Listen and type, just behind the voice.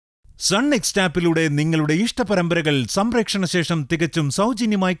Sun next ആപ്പിലൂടെ നിങ്ങളുടെ ഇഷ്ടപരമ്പരകൾ സംപ്രേക്ഷണ ശേഷം തികച്ചും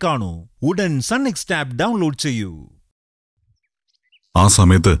സൗജന്യമായി കാണൂ. ഉടൻ സൺ നെക്സ്റ്റ് ആപ്പ് ഡൗൺലോഡ് ചെയ്യൂ. ആ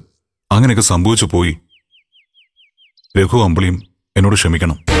സമയത്ത് അങ്ങനെയൊക്കെ സംഭവിച്ചു പോയി. രഘു അമ്പിളിയും എന്നോട്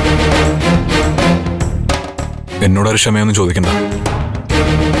ക്ഷമിക്കണം. എന്നോടൊരു ക്ഷമയൊന്നും ചോദിക്കണ്ട.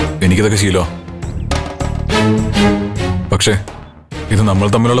 എനിക്കിതൊക്കെ ശീലോ. പക്ഷേ ഇത് നമ്മൾ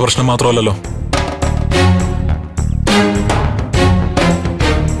തമ്മിലുള്ള പ്രശ്നം മാത്രമല്ലല്ലോ.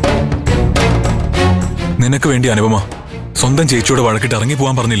 നിനക്ക് വേണ്ടി അനുപമ സ്വന്തം ചേച്ചിയോട് വഴക്കിട്ട്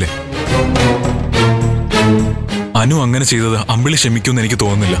ഇറങ്ങിപ്പോവാൻ പറഞ്ഞില്ലേ? അനു അങ്ങനെ ചെയ്തത് അമ്പിളി ക്ഷമിക്കുമെന്ന് എനിക്ക്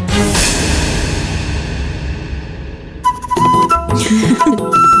തോന്നുന്നില്ല.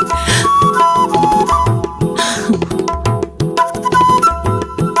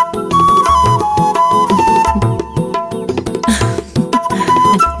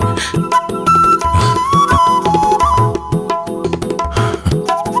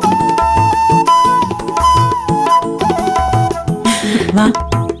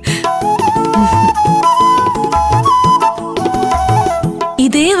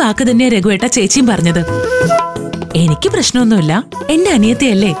 ഇതേ വാക്ക് തന്നെയാ രഘുവേട്ട ചേച്ചിയും പറഞ്ഞത്. എനിക്ക് പ്രശ്നമൊന്നുമില്ല, എന്റെ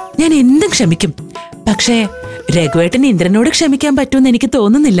അനിയത്തിയല്ലേ, ഞാൻ എന്തും ക്ഷമിക്കും. പക്ഷേ രഘുവേട്ടന് ഇന്ദ്രനോട് ക്ഷമിക്കാൻ പറ്റുമെന്ന് എനിക്ക്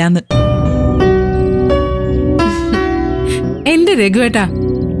തോന്നുന്നില്ലാന്ന്. എന്റെ രഘുവേട്ടാ,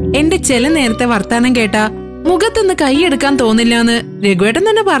 എന്റെ ചില നേരത്തെ വർത്താനം കേട്ടാ മുഖത്തൊന്ന് കൈയെടുക്കാൻ തോന്നില്ലാന്ന് രഘുവേട്ടൻ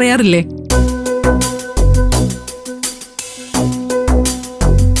തന്നെ പറയാറില്ലേ?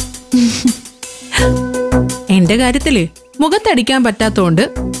 എന്റെ കാര്യത്തില് മുഖത്തടിക്കാൻ പറ്റാത്തോണ്ട്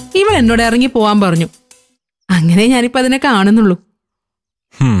ഇവൾ എന്നോട് ഇറങ്ങി പോവാൻ പറഞ്ഞു. അങ്ങനെ ഞാനിപ്പോ അതിനെ കാണുന്നുള്ളൂ.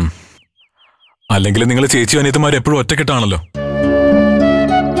 അല്ലെങ്കിൽ നിങ്ങൾ ചേച്ചി അനിയത്തിമാർ എപ്പോഴും ഒറ്റക്കെട്ടാണല്ലോ.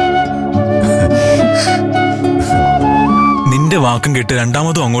 നിന്റെ വാക്കും കേട്ട്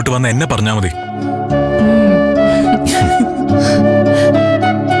രണ്ടാമതും അങ്ങോട്ട് വന്ന് എന്നെ പറഞ്ഞാ മതി.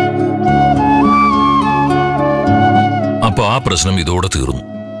 അപ്പൊ ആ പ്രശ്നം ഇതോടെ തീർന്നു.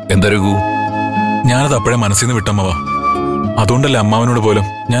 എന്താ രഘു? ഞാനത് അപ്പോഴേ മനസ്സിൽ നിന്ന് വിട്ടമ്മവാ. അതുകൊണ്ടല്ലേ അമ്മാവനോട് പോലും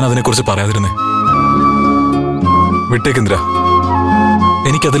ഞാൻ അതിനെക്കുറിച്ച് പറയാതിരുന്നേ. വിട്ടേക്കിന്ദ്ര,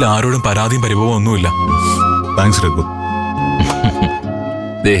 എനിക്കതിൽ ആരോടും പരാതിയും പരിഭവവും ഒന്നുമില്ല. താങ്ക്സ് രഘു.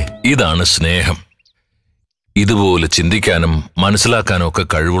 ഇതാണ് സ്നേഹം. ഇതുപോലെ ചിന്തിക്കാനും മനസ്സിലാക്കാനും ഒക്കെ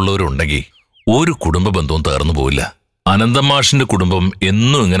കഴിവുള്ളവരുണ്ടെങ്കിൽ ഒരു കുടുംബ ബന്ധവും തകർന്നു പോയില്ല. അനന്തൻ മാഷിന്റെ കുടുംബം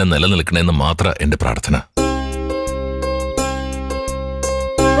എന്നും ഇങ്ങനെ നിലനിൽക്കണമെന്ന് മാത്രം എന്റെ പ്രാർത്ഥന.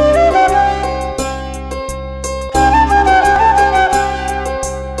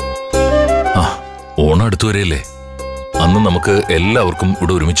 ഓണം അടുത്തു വരെയല്ലേ? അന്ന് നമുക്ക് എല്ലാവർക്കും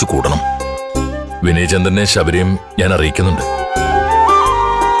ഇവിടെ ഒരുമിച്ച് കൂടണം. വിനയചന്ദ്രനെ ശബരിയും ഞാൻ അറിയിക്കുന്നുണ്ട്.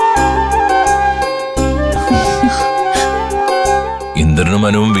 ഇന്ദ്രനും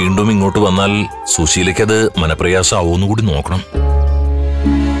അനുവും വീണ്ടും ഇങ്ങോട്ട് വന്നാൽ സുശീലയ്ക്കത് മനപ്രയാസമാവൂന്ന് കൂടി നോക്കണം.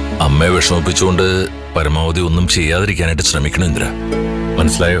 അമ്മയെ വിഷമിപ്പിച്ചുകൊണ്ട് പരമാവധി ഒന്നും ചെയ്യാതിരിക്കാനായിട്ട് ശ്രമിക്കണം ഇന്ദ്ര.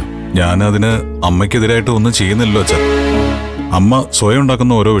 മനസ്സിലായോ? ഞാനതിന് അമ്മയ്ക്കെതിരായിട്ട് ഒന്നും ചെയ്യുന്നില്ലല്ലോ അച്ഛാ. അമ്മ സ്വയം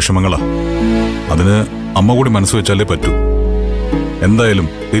ഉണ്ടാക്കുന്ന ഓരോ വിഷമങ്ങളാ. അതിന് അമ്മ കൂടി മനസ്സ് വെച്ചാലേ പറ്റൂ. എന്തായാലും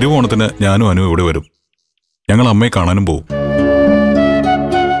തിരുവോണത്തിന് ഞാനും അനു ഇവിടെ വരും. ഞങ്ങൾ അമ്മയെ കാണാനും പോവും.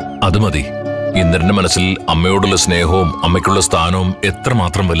 അത് മതി. ഇന്ദ്രന്റെ മനസ്സിൽ അമ്മയോടുള്ള സ്നേഹവും അമ്മയ്ക്കുള്ള സ്ഥാനവും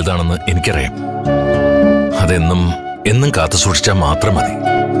എത്രമാത്രം വലുതാണെന്ന് എനിക്കറിയാം. അതെന്നും എന്നും കാത്തു സൂക്ഷിച്ചാൽ മാത്രം മതി.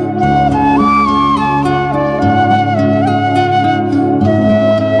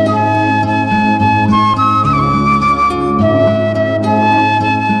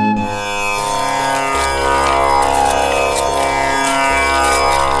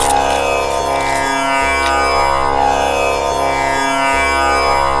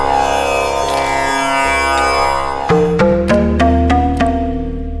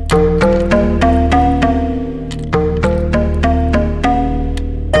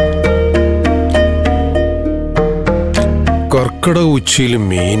 കർക്കടക ഉച്ചയിലും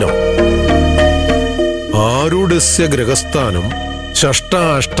മീനം. ആരൂഢസ്യ ഗ്രഹസ്ഥാനം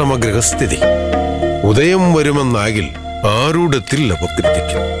ഷഷ്ടാഷ്ടമ ഗ്രഹസ്ഥിതി. ഉദയം വരുമെന്നാകിൽ ആരൂഢത്തിൽ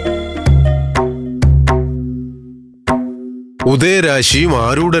അപകൃതിക്കും. ഉദയരാശിയും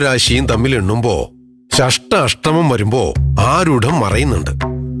ആരൂഢരാശിയും തമ്മിൽ എണ്ണുമ്പോ ഷഷ്ട അഷ്ടമം വരുമ്പോ ആരൂഢം മറയുന്നുണ്ട്.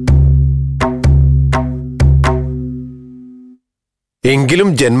 എങ്കിലും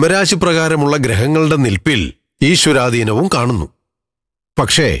ജന്മരാശി പ്രകാരമുള്ള ഗ്രഹങ്ങളുടെ നിൽപ്പിൽ ഈശ്വരാധീനവും കാണുന്നു.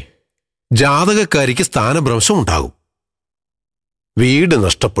 പക്ഷേ ജാതകക്കാരിക്ക് സ്ഥാനഭ്രംശം ഉണ്ടാകും. വീട്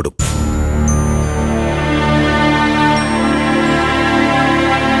നഷ്ടപ്പെടും.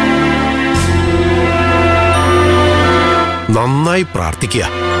 നന്നായി പ്രാർത്ഥിക്കുക.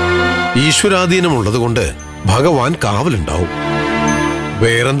 ഈശ്വരാധീനമുള്ളതുകൊണ്ട് ഭഗവാൻ കാവലുണ്ടാവും.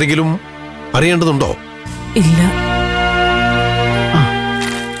 വേറെന്തെങ്കിലും അറിയേണ്ടതുണ്ടോ? ഇല്ല.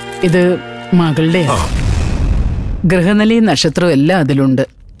 ഇത് മകളുടെ ഗൃഹനിലി നക്ഷത്രം എല്ലാം അതിലുണ്ട്.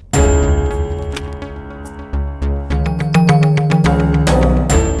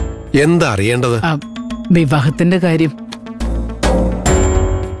 എന്താ അറിയേണ്ടത്? വിവാഹത്തിന്റെ കാര്യം.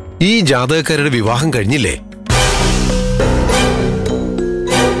 ഈ ജാതകക്കാരുടെ വിവാഹം കഴിഞ്ഞില്ലേ?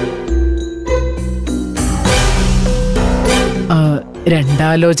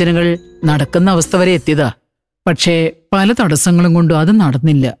 രണ്ടാലോചനകൾ നടക്കുന്ന അവസ്ഥ വരെ എത്തിയതാ. പക്ഷേ പല തടസ്സങ്ങളും കൊണ്ടും അത്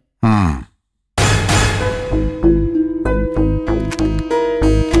നടന്നില്ല.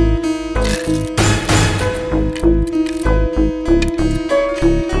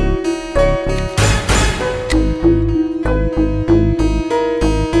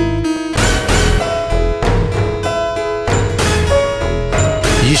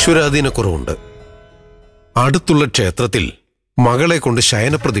 ഈശ്വരാധീനക്കുറവുണ്ട്. അടുത്തുള്ള ക്ഷേത്രത്തിൽ മകളെ കൊണ്ട്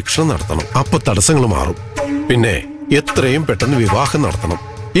ശയന പ്രദക്ഷിണം നടത്തണം. അപ്പൊ തടസ്സങ്ങൾ മാറും. പിന്നെ എത്രയും പെട്ടെന്ന് വിവാഹം നടത്തണം.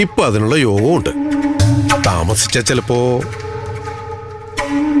 ഇപ്പൊ അതിനുള്ള യോഗമുണ്ട്. താമസിച്ച ചിലപ്പോ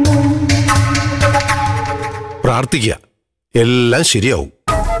പ്രാർത്ഥിക്കുക, എല്ലാം ശരിയാവും.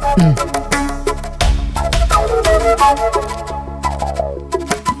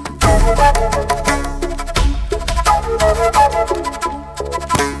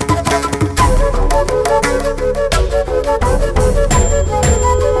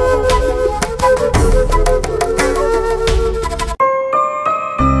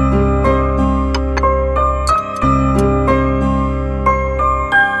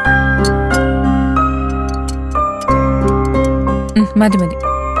 മതി മതി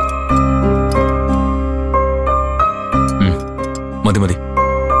മതി മതി.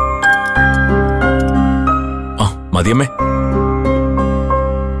 ആ മതിയമ്മേ.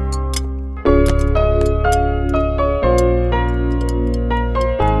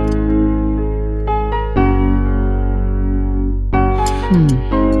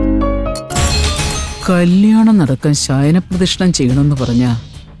 കല്യാണം നടക്കാൻ ശയന പ്രദക്ഷിണം ചെയ്യണമെന്ന് പറഞ്ഞാ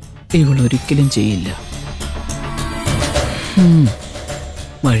ഇവളൊരിക്കലും ചെയ്യില്ല.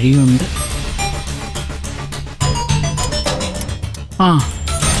 വഴിയുണ്ട്.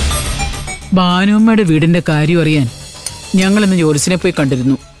 ഭാനുമ്മയുടെ വീടിന്റെ കാര്യം അറിയാൻ ഞങ്ങൾ ഇന്ന് ജോലിസിനെ പോയി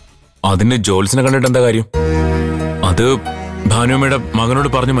കണ്ടിരുന്നു. അതിന് ജോലിസിനെ കണ്ടിട്ട് എന്താ കാര്യം? അത് ഭാനുമ്മയുടെ മകനോട്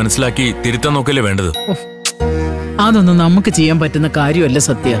പറഞ്ഞ് മനസ്സിലാക്കി തിരുത്താൻ നോക്കല്ലേ വേണ്ടത്. അതൊന്നും നമുക്ക് ചെയ്യാൻ പറ്റുന്ന കാര്യമല്ല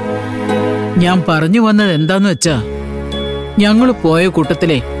സത്യ. ഞാൻ പറഞ്ഞു വന്നത് എന്താന്ന് വെച്ചാ, ഞങ്ങൾ പോയ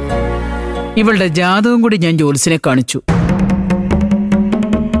കൂട്ടത്തിലെ ഇവളുടെ ജാതകം കൂടി ഞാൻ ജോലിസിനെ കാണിച്ചു.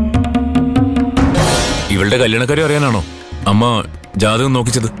 ഇവളുടെ കല്യാണക്കാര്യം അറിയാനാണോ അമ്മ ജാതകം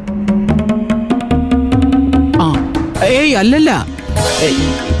നോക്കിച്ചത്? ഏയ് അല്ലല്ല,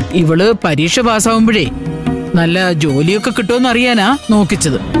 ഇവള് പരീക്ഷ പാസ്സാവുമ്പോഴേ നല്ല ജോലിയൊക്കെ കിട്ടുമെന്ന് അറിയാനാ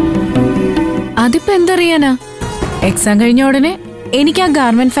നോക്കിച്ചത്. അതിപ്പോ എന്തറിയാനാ? എക്സാം കഴിഞ്ഞ ഉടനെ എനിക്ക് ആ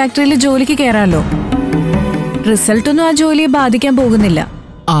ഗാർമെന്റ് ഫാക്ടറിയിൽ ജോലിക്ക് കയറാമല്ലോ. റിസൾട്ട് ഒന്നും ആ ജോലിയെ ബാധിക്കാൻ പോകുന്നില്ല.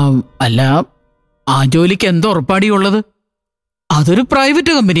 അല്ല, ആ ജോലിക്ക് എന്തോ ഉറപ്പാടിയുള്ളത്? അതൊരു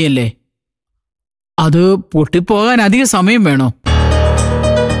പ്രൈവറ്റ് കമ്പനിയല്ലേ. അത് പൊട്ടിപ്പോകാൻ അധിക സമയം വേണോ?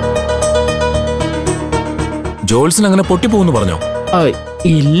 ജോൽസൺ അങ്ങനെ പൊട്ടിപ്പോകുന്നു പറഞ്ഞോ?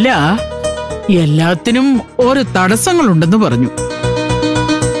 ഇല്ല, എല്ലാത്തിനും ഓരോ തടസ്സങ്ങളുണ്ടെന്ന് പറഞ്ഞു.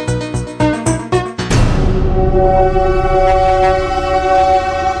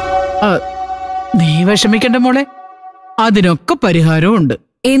 നീ വിഷമിക്കണ്ട മോളെ, അതിനൊക്കെ പരിഹാരമുണ്ട്.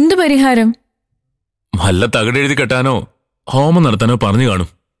 എന്ത് പരിഹാരം? വല്ല തകടെഴുതി കെട്ടാനോ ഹോമം നടത്താനോ പറഞ്ഞു കാണും.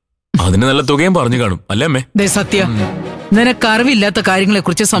 അതിന് നല്ല തുകയും പറഞ്ഞു കാണും അല്ലേ അമ്മേ? സത്യ, നിനക്ക് അറിവില്ലാത്ത കാര്യങ്ങളെ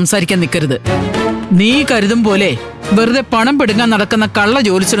കുറിച്ച് സംസാരിക്കാൻ നിൽക്കരുത്. നീ കരുതും പോലെ വെറുതെ പണം പിടുങ്ങാൻ നടക്കുന്ന കള്ള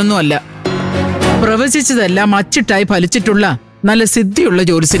ജോലിസിനൊന്നും അല്ല. പ്രവചിച്ചതെല്ലാം അച്ചിട്ടായി ഫലിച്ചിട്ടുള്ള നല്ല സിദ്ധിയുള്ള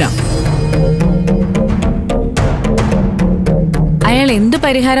ജോലിസിനാ. അയാൾ എന്ത്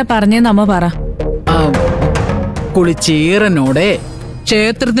പരിഹാരം പറഞ്ഞെന്ന് അമ്മ പറ. കുളിച്ചീറനോടെ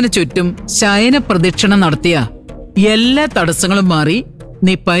ക്ഷേത്രത്തിന് ചുറ്റും ശയന പ്രദക്ഷിണം നടത്തിയ എല്ലാ തടസ്സങ്ങളും മാറി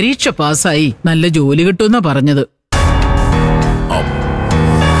നീ പരീക്ഷ പാസ്സായി നല്ല ജോലി കിട്ടുമെന്നാ പറഞ്ഞത്.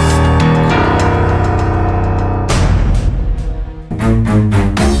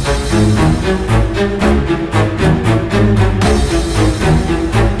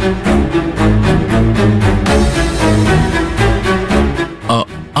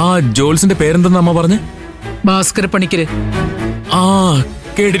 ആ ജോൽസിന്റെ പേരെന്തെന്ന് അമ്മ പറഞ്ഞ്? ഭാസ്കര പണിക്കര്.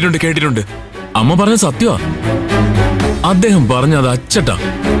 കേട്ടിട്ടുണ്ട്. അമ്മ പറഞ്ഞ സത്യമാ. അദ്ദേഹം പറഞ്ഞത് അച്ചട്ടാ.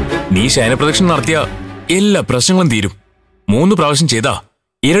 നീ ശയനപ്രദക്ഷിണം നടത്തിയ എല്ലാ പ്രശ്നങ്ങളും തീരും. 3 പ്രാവശ്യം ചെയ്താ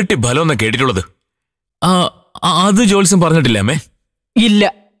ഇരട്ടി ഫലം എന്നാ കേട്ടിട്ടുള്ളത്. അത് ജോൽസൻ പറഞ്ഞിട്ടില്ല അമ്മേ? ഇല്ല.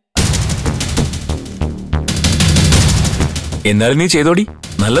 എന്നാലും നീ ചെയ്തോടി,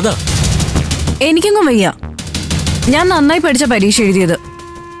 നല്ലതാ. എനിക്കെങ്ങും വയ്യ. ഞാൻ നന്നായി പഠിച്ച പരീക്ഷ എഴുതിയത്.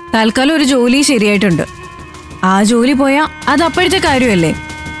 തൽക്കാലം ഒരു ജോലി ശരിയായിട്ടുണ്ട്. ആ ജോലി പോയാ അത് അപ്പോഴത്തെ കാര്യമല്ലേ,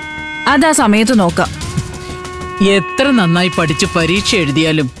 അതാ സമയത്ത് നോക്കാം. എത്ര നന്നായി പഠിച്ച് പരീക്ഷ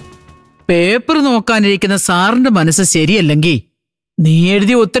എഴുതിയാലും പേപ്പർ നോക്കാനിരിക്കുന്ന സാറിന്റെ മനസ്സ് ശരിയല്ലെങ്കിൽ നീ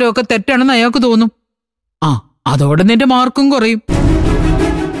എഴുതിയ ഉത്തരവൊക്കെ തെറ്റാണെന്ന് അയാൾക്ക് തോന്നും. അതോടെ നിന്റെ മാർക്കും കുറയും.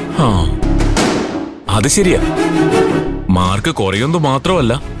 അത് ശരിയാ. മാർക്ക് കുറയുന്നത്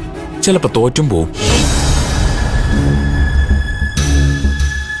മാത്രമല്ല, ചിലപ്പോ തോറ്റും പോവും.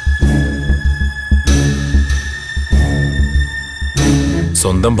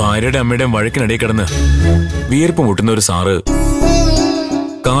 സ്വന്തം ഭാര്യയുടെ അമ്മയുടെയും വഴക്കിനിടയിൽ കിടന്ന് വിയർപ്പ് മുട്ടുന്ന ഒരു സാറ്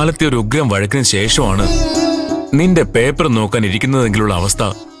കാലത്തെ ഒരു ഉഗ്രം വഴക്കിന് ശേഷമാണ് നിന്റെ പേപ്പർ നോക്കാൻ ഇരിക്കുന്നതെങ്കിലുള്ള അവസ്ഥ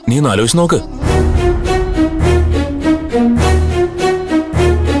നീ ഒന്ന് ആലോചിച്ച് നോക്ക്.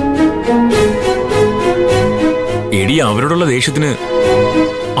 എടി, അവരോടുള്ള ദേഷ്യത്തിന്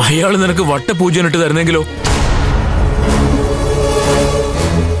അയാൾ നിനക്ക് വട്ടപൂജനിട്ട് തരുന്നെങ്കിലോ?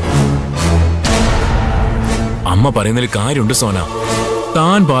 അമ്മ പറയുന്നതിൽ കാര്യമുണ്ട് സോന.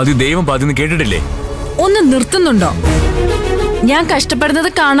 താൻ പാതി ദൈവം പാതി എന്ന് കേട്ടിട്ടില്ലേ? ഒന്ന് നിർത്തുന്നുണ്ടോ? ഞാൻ കഷ്ടപ്പെടുന്നത്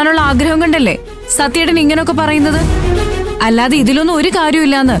കാണാനുള്ള ആഗ്രഹം കൊണ്ടല്ലേ സത്യേട്ടൻ ഇങ്ങനൊക്കെ പറയുന്നത്. അല്ലാതെ ഇതിലൊന്നും ഒരു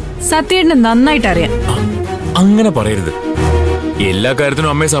കാര്യമില്ലാന്ന് സത്യേട്ടന് നന്നായിട്ട് അറിയാം. അങ്ങനെ പറയരുത്. എല്ലാ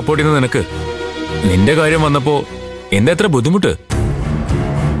കാര്യത്തിനും അമ്മയെ സപ്പോർട്ട് ചെയ്യുന്ന നിനക്ക് നിന്റെ കാര്യം വന്നപ്പോ എന്താ എത്ര ബുദ്ധിമുട്ട്?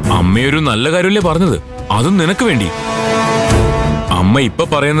 അമ്മയൊരു നല്ല കാര്യമല്ലേ പറഞ്ഞത്, അതും നിനക്ക് വേണ്ടി. അമ്മ ഇപ്പൊ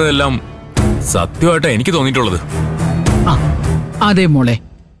പറയുന്നതെല്ലാം സത്യമായിട്ടാ എനിക്ക് തോന്നിയിട്ടുള്ളത്. അതെ മോളെ,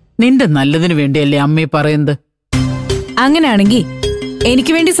 നിന്റെ നല്ലതിന് വേണ്ടിയല്ലേ അമ്മയെ പറയുന്നത്. അങ്ങനെയാണെങ്കിൽ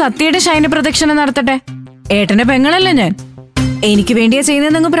എനിക്ക് വേണ്ടി സത്യയുടെ ശയന പ്രദക്ഷിണം നടത്തട്ടെ. ഏട്ടന്റെ പെങ്ങളല്ലേ ഞാൻ, എനിക്ക് വേണ്ടിയാ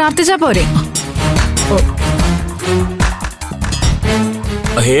ചെയ്യുന്നതെന്ന് പ്രാർത്ഥിച്ചാ പോരെ?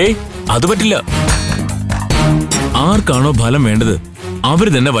 ഹേയ്, അത് പറ്റില്ല. ആർക്കാണോ ഫലം വേണ്ടത്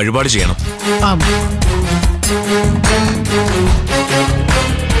അവര് തന്നെ വഴിപാട് ചെയ്യണം.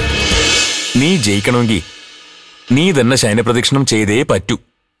 നീ ജയിക്കണമെങ്കിൽ നീ തന്നെ ശയനപ്രദക്ഷിണം ചെയ്തേ പറ്റൂ,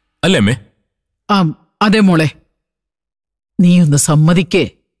 അല്ലേ അമ്മേ? അതെ മോളെ, നീ ഒന്ന് സമ്മതിക്കേ.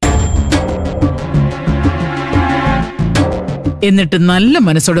 എന്നിട്ട് നല്ല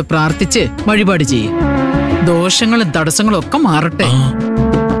മനസ്സോടെ പ്രാർത്ഥിച്ച് വഴിപാട് ചെയ്യേ. ദോഷങ്ങളും തടസ്സങ്ങളും ഒക്കെ മാറട്ടെ.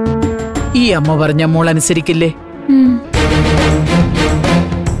 ഈ അമ്മ പറഞ്ഞ മോൾ അനുസരിക്കില്ലേ?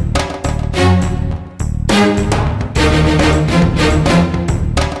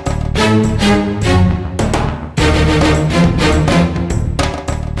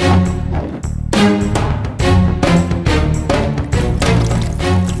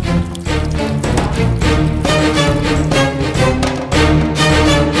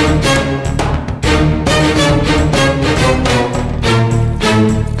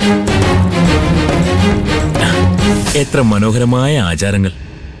 എത്ര മനോഹരമായ ആചാരങ്ങൾ!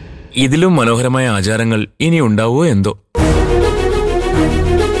 ഇതിലും മനോഹരമായ ആചാരങ്ങൾ ഇനി ഉണ്ടാവോ എന്തോ.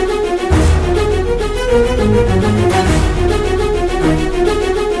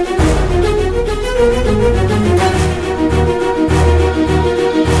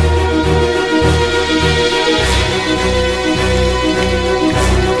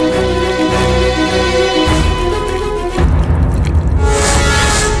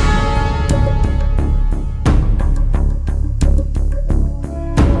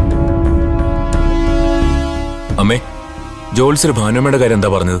 അമ്മേ, ജോത്സ്യർ ഭാനുമ്മയുടെ കാര്യം എന്താ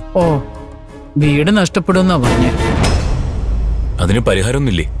പറഞ്ഞത്? വീട് നഷ്ടപ്പെടുമെന്നാ പറഞ്ഞേ. അതിന്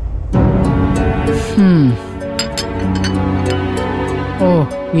പരിഹാരമൊന്നുമില്ലേ?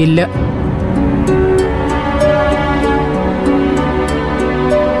 ഇല്ല.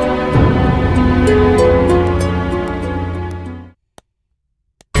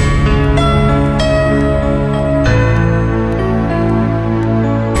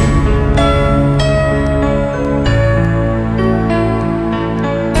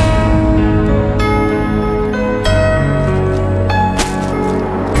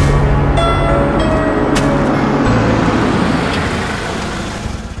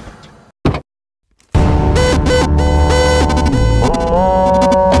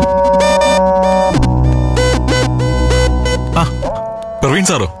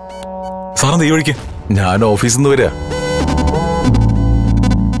 സാറോ? സാറെന്താ ഈ വഴിക്ക്? ഞാൻ ഓഫീസിൽ നിന്ന് വരിക.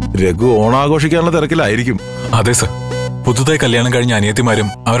 രഘു ഓണാഘോഷിക്കാനുള്ള തിരക്കിലായിരിക്കും. അതെ സർ, പുതുതായി കല്യാണം കഴിഞ്ഞ അനിയത്തിമാരും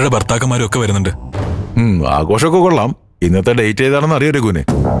അവരുടെ ഭർത്താക്കന്മാരും ഒക്കെ വരുന്നുണ്ട്. ആഘോഷമൊക്കെ കൊള്ളാം. ഇന്നത്തെ ഡേറ്റ് ഏതാണെന്ന് അറിയോ രഘുവിന്?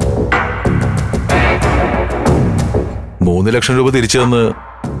 3 ലക്ഷം രൂപ തിരിച്ചു തന്ന്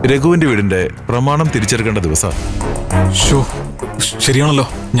രഘുവിന്റെ വീടിന്റെ പ്രമാണം തിരിച്ചെടുക്കേണ്ട ദിവസം. ശരിയാണല്ലോ.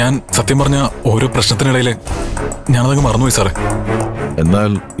 ഞാൻ സത്യം പറഞ്ഞ ഓരോ പ്രശ്നത്തിനിടയില് ഞാനതങ്ങ് മറന്നുപോയി സാറേ.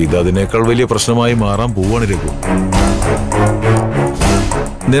 എന്നാൽ ഇത് അതിനേക്കാൾ വലിയ പ്രശ്നമായി മാറാൻ പോവാണ് രഘു.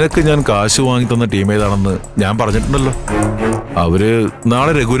 നിനക്ക് ഞാൻ കാശ് വാങ്ങി തന്ന ടീം ഏതാണെന്ന് ഞാൻ പറഞ്ഞിട്ടുണ്ടല്ലോ. അവര്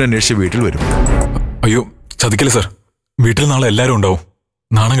നാളെ രഘുവിനെ അന്വേഷിച്ച് വീട്ടിൽ വരും. അയ്യോ ചതിക്കല്ലേ സാർ, വീട്ടിൽ നാളെ എല്ലാരും ഉണ്ടാവും.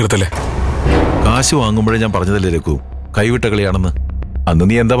 നാണം കെടുത്തല്ലേ? കാശ് വാങ്ങുമ്പോഴേ ഞാൻ പറഞ്ഞതല്ലേ രഘു, കൈവിട്ട കളിയാണെന്ന്. അന്ന്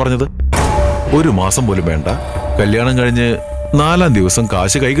നീ എന്താ പറഞ്ഞത്? 1 മാസം പോലും വേണ്ട, കല്യാണം കഴിഞ്ഞ് 4-ാം ദിവസം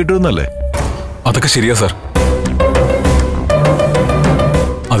കാശ് കൈ കിട്ടുമെന്നല്ലേ? അതൊക്കെ ശരിയാ സാർ.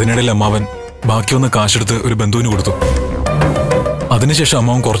 അതിനിടയിൽ അമ്മാവൻ ബാക്കി വന്ന കാശെടുത്ത് ഒരു ബന്ധുവിന് കൊടുത്തു. അതിനുശേഷം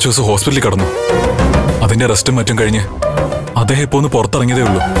അമ്മാവൻ കുറച്ചു ദിവസം ഹോസ്പിറ്റലിൽ കടന്നു. അതിന്റെ റെസ്റ്റും മറ്റും കഴിഞ്ഞ് അദ്ദേഹം ഇപ്പോ ഒന്ന് പുറത്തിറങ്ങിയതേ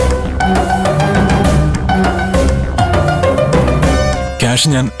ഉള്ളൂ. ക്യാഷ്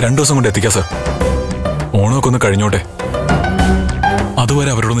ഞാൻ 2 ദിവസം കൊണ്ട് എത്തിക്കാം സാർ. ഓണമൊക്കെ ഒന്ന് കഴിഞ്ഞോട്ടെ. അതുവരെ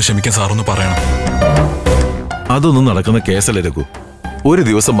അവരോടൊന്ന് ക്ഷമിക്കാൻ സാറൊന്ന് പറയണം. അതൊന്നും നടക്കുന്ന കേസല്ല രഘു. 1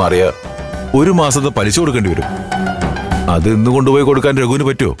 ദിവസം മാറിയ 1 മാസത്തെ പലിശ കൊടുക്കേണ്ടി വരും. അത് ഇന്ന് കൊണ്ടുപോയി കൊടുക്കാൻ രഘുവിന്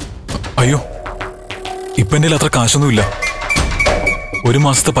പറ്റുമോ? അയ്യോ, ഇപ്പൊ എന്റെ അത്ര കാശൊന്നുമില്ല. 1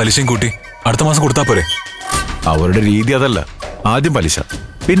 മാസത്തെ പലിശയും കൂട്ടി അടുത്ത മാസം കൊടുത്താ പോരെ? അവരുടെ രീതി അതല്ല. ആദ്യം പലിശ,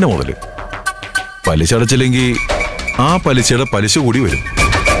 പിന്നെ മുതല്. പലിശ അടച്ചില്ലെങ്കിൽ ആ പലിശയുടെ പലിശ കൂടി വരും.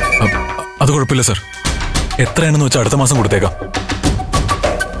 അത് കുഴപ്പമില്ല സാർ, എത്രയാണെന്ന് വെച്ചാൽ അടുത്ത മാസം കൊടുത്തേക്കാം.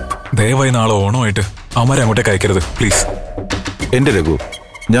 ദയവായി നാളെ ഓണമായിട്ട് അവന്മാരെ അങ്ങോട്ടേക്ക് അയക്കരുത് പ്ലീസ്. എന്റെ രഘു,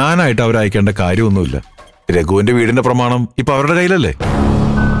 ഞാനായിട്ട് അവരെ അയക്കേണ്ട കാര്യമൊന്നുമില്ല. രഘുവിന്റെ വീടിന്റെ പ്രമാണം ഇപ്പൊ അവരുടെ കയ്യിലല്ലേ?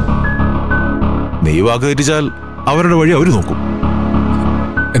 നീ വാക്ക് തെറ്റിച്ചാൽ അവരുടെ വഴി അവര് നോക്കും.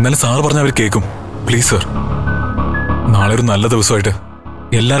 എന്നാലും സാറ് പറഞ്ഞ അവർ കേൾക്കും. പ്ലീസ് സാർ, നാളെ ഒരു നല്ല ദിവസമായിട്ട്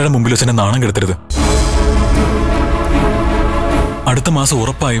എല്ലാവരുടെ മുമ്പിൽ വെച്ച് എന്നെ നാണം കെടുത്തരുത്. അടുത്ത മാസം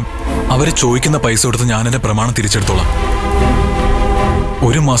ഉറപ്പായും അവര് ചോദിക്കുന്ന പൈസ കൊടുത്ത് ഞാൻ എന്റെ പ്രമാണം തിരിച്ചെടുത്തോളാം.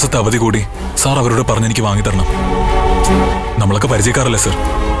 1 മാസത്തെ അവധി കൂടി സാർ അവരോട് പറഞ്ഞെനിക്ക് വാങ്ങിത്തരണം. നമ്മളൊക്കെ പരിചയക്കാരല്ലേ സാർ?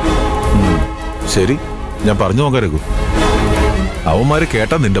 ശരി, ഞാൻ പറഞ്ഞു നോക്കാം രഘു. അവന്മാര്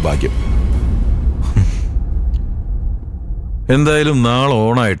കേട്ടാ നിന്റെ ഭാഗ്യം. എന്തായാലും നാളെ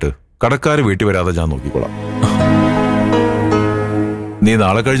ഓണായിട്ട് കടക്കാര് വീട്ടിൽ വരാതെ ഞാൻ നോക്കിക്കോളാം. നീ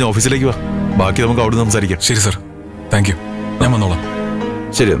നാളെ കഴിഞ്ഞ് ഓഫീസിലേക്ക് വാ, ബാക്കി നമുക്ക് അവിടെ സംസാരിക്കാം. ശരി സാർ, താങ്ക് യു. ഞാൻ വന്നോളാം.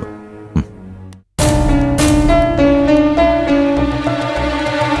 ശരി എന്നാ.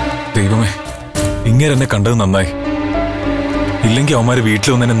 ദൈവമേ, ഇങ്ങനെ എന്നെ കണ്ടത് നന്നായി. ഇല്ലെങ്കിൽ അവന്മാര്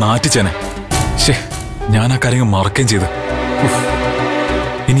വീട്ടിൽ വന്ന് എന്നെ നാറ്റിച്ചേനെ. ശേ, ഞാൻ ആ കാര്യങ്ങൾ മറക്കുകയും ചെയ്ത്.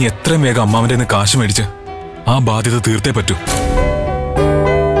 ഇനി എത്രയും വേഗം അമ്മാവന്റെ നിന്ന് കാശ് മേടിച്ച് ആ ബാധ്യത തീർത്തേ പറ്റൂ.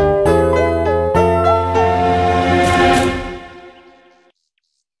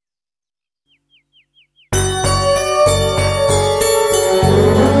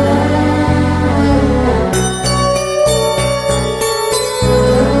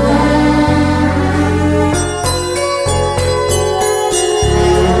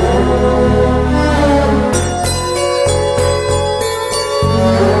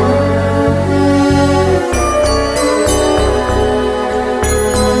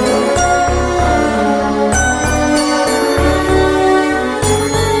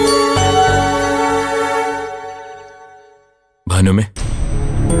 ഭാനുമേ,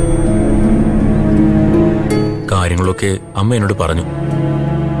 കാര്യങ്ങളൊക്കെ അമ്മ എന്നോട് പറഞ്ഞു.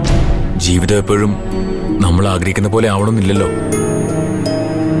 ജീവിതം എപ്പോഴും നമ്മൾ ആഗ്രഹിക്കുന്ന പോലെ ആവണമെന്നില്ലല്ലോ.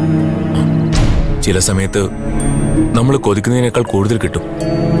 ചില സമയത്ത് നമ്മൾ കൊതിക്കുന്നതിനേക്കാൾ കൂടുതൽ കിട്ടും.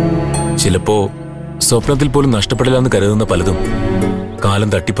 ചിലപ്പോ സ്വപ്നത്തിൽ പോലും നഷ്ടപ്പെടില്ല എന്ന് കരുതുന്ന പലതും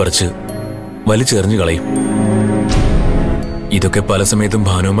കാലം തട്ടിപ്പറിച്ച് വലിച്ചെറിഞ്ഞു കളയും. ഇതൊക്കെ പല സമയത്തും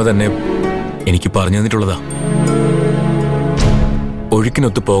ഭാനുമ്മ തന്നെ എനിക്ക് പറഞ്ഞു തന്നിട്ടുള്ളതാ.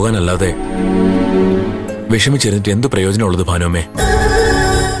 ഒഴുക്കിനൊത്തു പോകാനല്ലാതെ വിഷമിച്ചെറിഞ്ഞിട്ട് എന്ത് പ്രയോജനമുള്ളത് ഭാനുമ്മേ?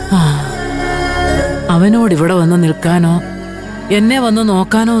 അവനോട് ഇവിടെ വന്ന് നിൽക്കാനോ എന്നെ വന്ന്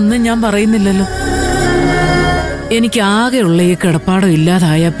നോക്കാനോ ഒന്നും ഞാൻ പറയുന്നില്ലല്ലോ. എനിക്ക് ആകെയുള്ള ഈ കിടപ്പാടം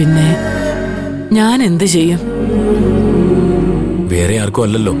ഇല്ലാതായ പിന്നെ ഞാൻ എന്ത് ചെയ്യും? വേറെ ആർക്കും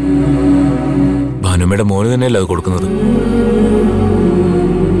അല്ലല്ലോ, ഭാനുമ്മയുടെ മോന് തന്നെയല്ല അത് കൊടുക്കുന്നത്.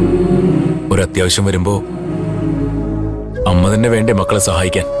 ഒരു അത്യാവശ്യം വരുമ്പോ അമ്മ തന്നെ വേണ്ടേ മക്കളെ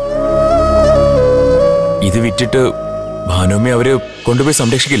സഹായിക്കാൻ? ഇത് വിറ്റിട്ട് ഭാനുമ്മയെ അവര് കൊണ്ടുപോയി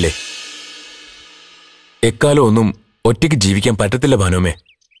സംരക്ഷിക്കില്ലേ? എക്കാലം ഒന്നും ഒറ്റയ്ക്ക് ജീവിക്കാൻ പറ്റത്തില്ല ഭാനുമ്മേ.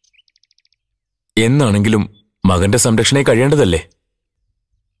 എന്നാണെങ്കിലും മകന്റെ സംരക്ഷണയെ കഴിയേണ്ടതല്ലേ?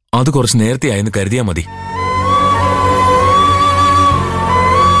 അത് കുറച്ച് നേരത്തെ ആയെന്ന് കരുതിയാ മതി.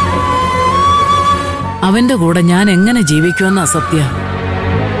 അവന്റെ കൂടെ ഞാൻ എങ്ങനെ ജീവിക്കുമെന്ന അസത്യ.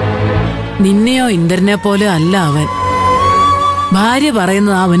 നിന്നെയോ ഇന്ദ്രനെ പോലെ അല്ല അവൻ. ഭാര്യ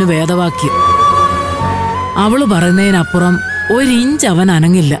പറയുന്നത് അവന് വേദവാക്യം. അവള് പറയുന്നതിനപ്പുറം 1 ഇഞ്ച് അവൻ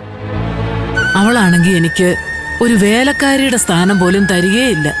അനങ്ങില്ല. അവളാണെങ്കിൽ എനിക്ക് ഒരു വേലക്കാരിയുടെ സ്ഥാനം പോലും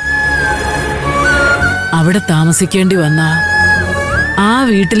തരികയില്ല. അവിടെ താമസിക്കേണ്ടി വന്ന ആ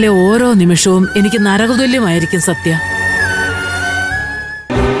വീട്ടിലെ ഓരോ നിമിഷവും എനിക്ക് നരകതുല്യമായിരിക്കും സത്യ.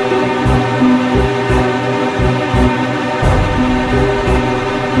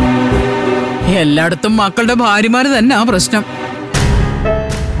 എല്ലായിടത്തും മക്കളുടെ ഭാര്യമാര് തന്നെ ആ പ്രശ്നം.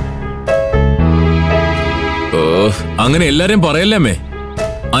 അങ്ങനെ എല്ലാരെയും പറയല്ലേ അമ്മേ.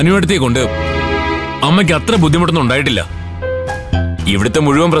 അനുവടുത്തേ കൊണ്ട് അമ്മയ്ക്ക് അത്ര ബുദ്ധിമുട്ടൊന്നും ഉണ്ടായിട്ടില്ല. ഇവിടുത്തെ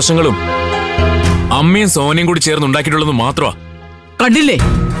മുഴുവൻ പ്രശ്നങ്ങളും അമ്മയും സോനയും കൂടി ചേർന്ന് ഉണ്ടാക്കിയിട്ടുള്ളത് മാത്രമാ. കണ്ടില്ലേ,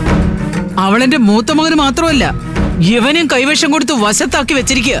 അവളെന്റെ മൂത്ത മകന് മാത്രമല്ല, ഇവനും കൈവശം കൊടുത്ത് വശത്താക്കി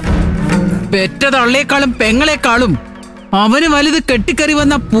വെച്ചിരിക്കുക. പെറ്റ തള്ളേക്കാളും പെങ്ങളെക്കാളും അവന് വലുത് കെട്ടിക്കറി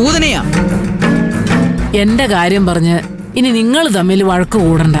വന്ന പൂതനയാ. എന്റെ കാര്യം പറഞ്ഞ് ഇനി നിങ്ങൾ തമ്മിൽ വഴക്ക്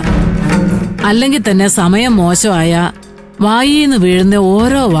കൂടണ്ട. അല്ലെങ്കിൽ തന്നെ സമയം മോശമായ വായിന്ന് വീഴുന്ന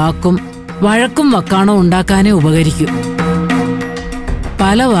ഓരോ വാക്കും വഴക്കും വക്കാണോ ഉണ്ടാക്കാനേ ഉപകരിക്കൂ.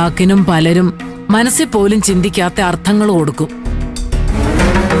 പല വാക്കിനും പലരും മനസ്സിൽ പോലും ചിന്തിക്കാത്ത അർത്ഥങ്ങൾ കൊടുക്കും.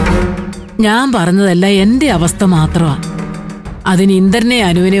 ഞാൻ പറഞ്ഞതല്ല എന്റെ അവസ്ഥ മാത്രമാ. അതിന് ഇന്ദ്രനെ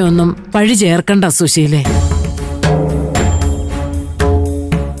അനുവിനെ ഒന്നും പഴി ചേർക്കണ്ട സുശീലേ.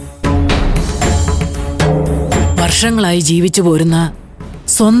 വർഷങ്ങളായി ജീവിച്ചു പോരുന്ന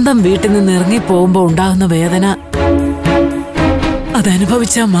സ്വന്തം വീട്ടിൽ നിന്ന് ഇറങ്ങിപ്പോകുമ്പോ ഉണ്ടാകുന്ന വേദന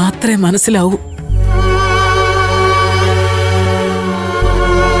അതനുഭവിച്ചാൽ മാത്രമേ മനസ്സിലാവൂ.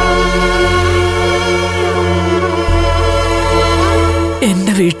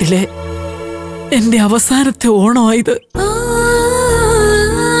 എന്റെ വീട്ടിലെ എന്റെ അവസാനത്തെ ഓണമായത്.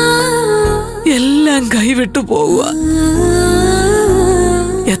 എല്ലാം കൈവിട്ടു പോവുക.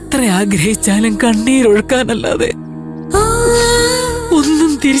 എത്ര ആഗ്രഹിച്ചാലും കണ്ണീരൊഴുക്കാനല്ലാതെ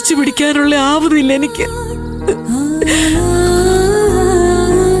ഒന്നും തിരിച്ചു പിടിക്കാനുള്ള ആവതില്ല എനിക്ക്.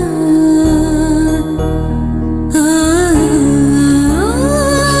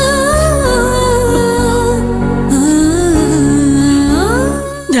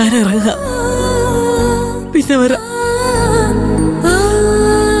 ഞാനിറങ്ങാം, പിന്നെ വരാം.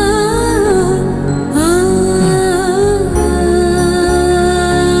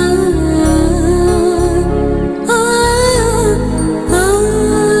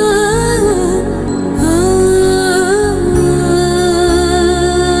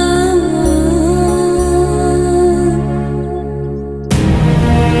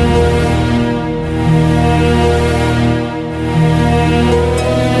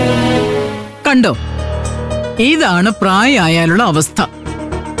 കണ്ടോ, ഇതാണ് പ്രായമായാലുള്ള അവസ്ഥ.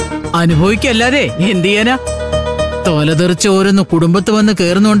 അനുഭവിക്കല്ലാതെ എന്ത് ചെയ്യാനാ? തോലതെറിച്ച് ഓരോന്ന് കുടുംബത്ത് വന്ന്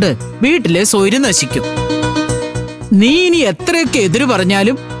കേറുന്നോണ്ട് വീട്ടിലെ സ്വൈര്യം നശിക്കും. നീ ഇനി എത്രയൊക്കെ എതിര്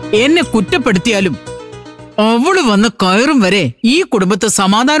പറഞ്ഞാലും എന്നെ കുറ്റപ്പെടുത്തിയാലും അവള് വന്ന് കയറും വരെ ഈ കുടുംബത്ത്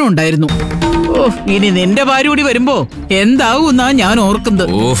സമാധാനം ഉണ്ടായിരുന്നു. ഇനി നിന്റെ ഭാര്യ കൂടി വരുമ്പോ എന്താവുന്നാ ഞാൻ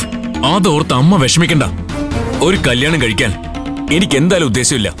ഓർക്കുന്നത്. അതോർത്ത് അമ്മ വിഷമിക്കണ്ട. ഒരു കല്യാണം കഴിക്കാൻ എനിക്ക് എന്തായാലും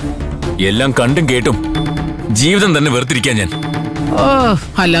ഉദ്ദേശമില്ല. എല്ലാം കണ്ടും കേട്ടും ജീവിതം തന്നെ വെറുത്തിരിക്കാൻ ഞാൻ.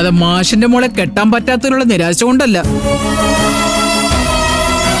 അല്ലാതെ മാഷിന്റെ മോളെ കെട്ടാൻ പറ്റാത്തതിനുള്ള നിരാശ കൊണ്ടല്ല.